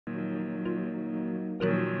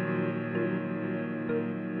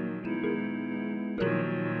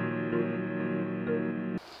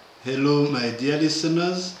Hello, my dear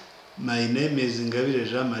listeners. My name is Ingabire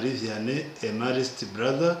Jean-Marie Vianney, a marist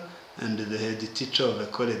brother and the head teacher of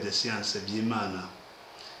Ecole de Sciences Byimana.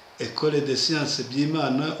 Ecole de Sciences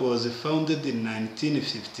Byimana was founded in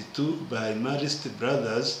 1952 by marist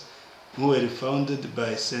brothers who were founded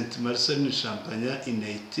by Saint Marcel Champagnat in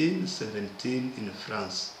 1817 in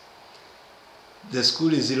France. The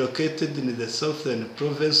school is located in the southern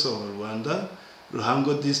province of Rwanda,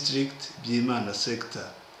 Ruhango district, Byimana sector.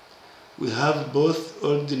 We have both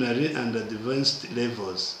ordinary and advanced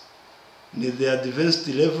levels. In the advanced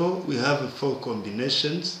level, we have 4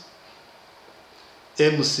 combinations: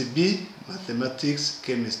 MCB, Mathematics,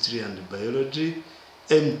 Chemistry and Biology;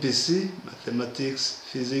 MPC, Mathematics,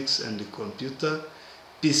 Physics and Computer;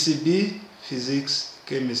 PCB, Physics,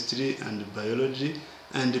 Chemistry and Biology;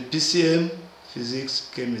 and PCM,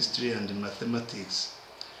 Physics, Chemistry and Mathematics.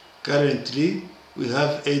 Currently, we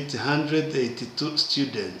have 882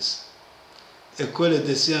 students. Ecole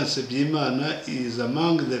de Sciences Byimana is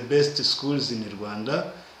among the best schools in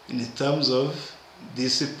Rwanda in terms of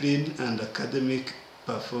discipline and academic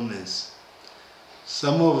performance.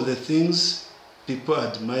 Some of the things people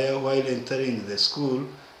admire while entering the school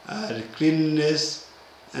are cleanliness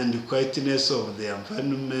and quietness of the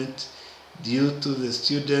environment due to the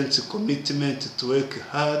students' commitment to work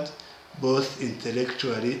hard both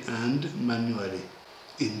intellectually and manually.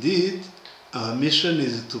 Indeed, our mission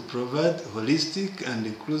is to provide holistic and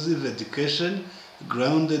inclusive education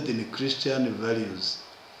grounded in Christian values.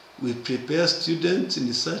 We prepare students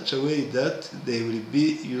in such a way that they will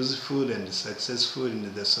be useful and successful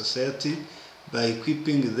in the society by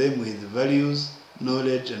equipping them with values,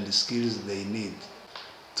 knowledge, and skills they need.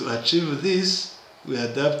 To achieve this, we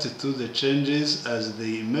adapt to the changes as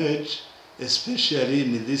they emerge, especially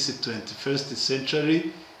in this 21st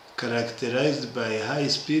century, characterized by high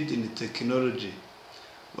speed in technology.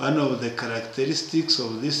 One of the characteristics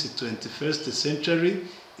of this 21st century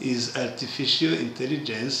is artificial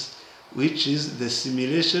intelligence, which is the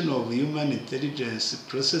simulation of human intelligence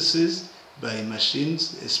processes by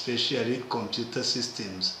machines, especially computer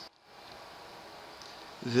systems.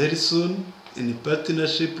 Very soon, in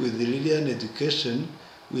partnership with Lilian Education,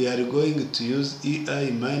 we are going to use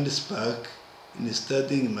EI Mindspark in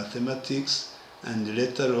studying mathematics, and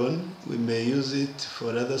later on we may use it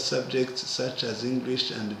for other subjects such as English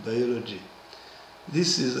and biology.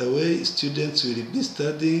 This is a way students will be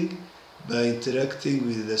studying by interacting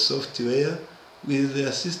with the software with the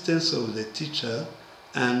assistance of the teacher,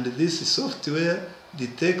 and this software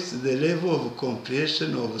detects the level of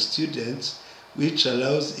comprehension of students, which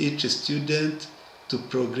allows each student to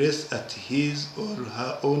progress at his or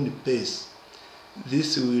her own pace.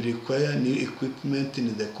 This will require new equipment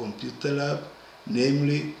in the computer lab,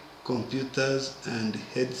 namely computers and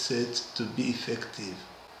headsets, to be effective.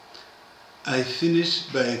 I finish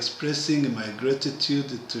by expressing my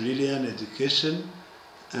gratitude to Lilian Education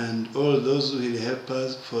and all those who will help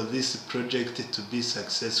us for this project to be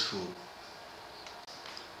successful.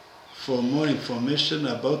 For more information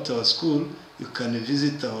about our school, you can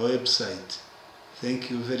visit our website. Thank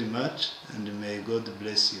you very much, and may God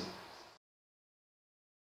bless you.